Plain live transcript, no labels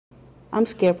I'm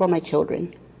scared for my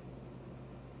children.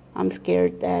 I'm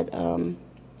scared that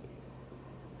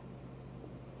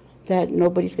that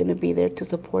nobody's going to be there to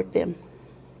support them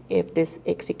if this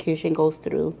execution goes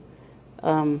through.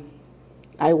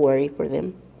 I worry for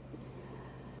them.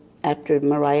 After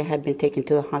Mariah had been taken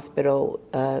to the hospital,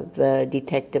 the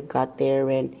detective got there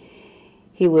and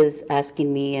he was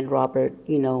asking me and Robert,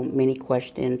 many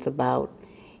questions about,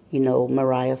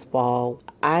 Mariah's fall.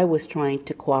 I was trying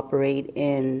to cooperate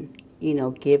and,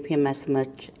 give him as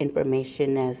much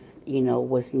information as,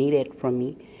 was needed from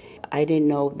me. I didn't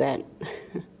know that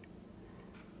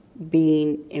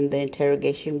being in the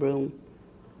interrogation room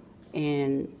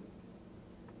and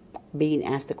being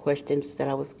asked the questions that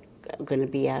I was going to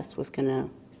be asked was going to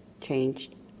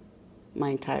change my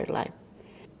entire life.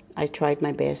 I tried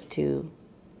my best to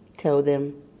tell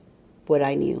them what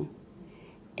I knew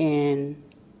and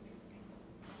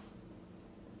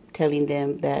telling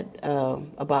them that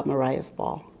about Mariah's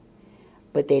fall,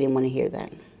 but they didn't want to hear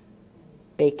that.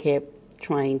 They kept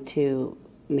trying to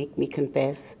make me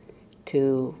confess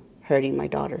to hurting my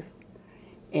daughter,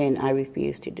 and I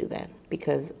refused to do that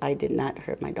because I did not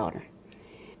hurt my daughter.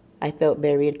 I felt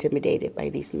very intimidated by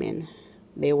these men.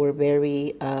 They were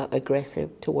very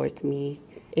aggressive towards me.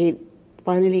 It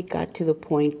finally got to the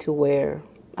point to where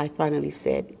I finally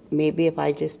said, maybe if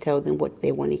I just tell them what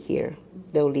they want to hear,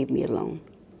 they'll leave me alone.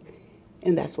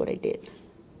 And that's what I did.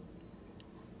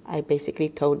 I basically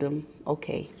told them,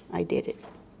 okay, I did it.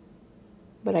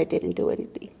 But I didn't do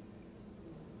anything.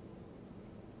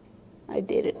 I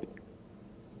did it.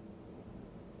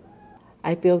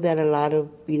 I feel that a lot of,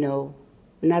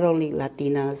 not only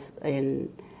Latinas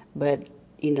but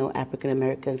African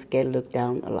Americans get looked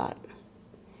down a lot.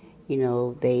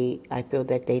 I feel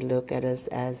that they look at us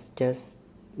as just,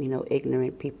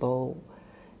 ignorant people,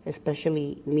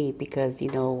 especially me because,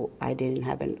 I don't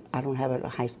have a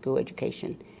high school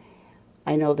education.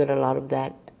 I know that a lot of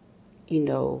that,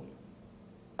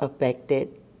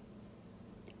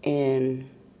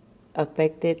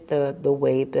 affected the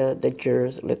way the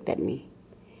jurors looked at me.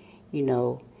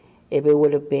 If it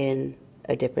would have been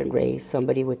a different race,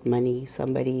 somebody with money,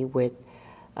 somebody with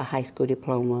a high school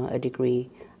diploma, a degree,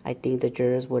 I think the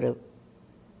jurors would have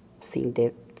seen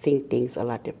things a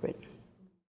lot different.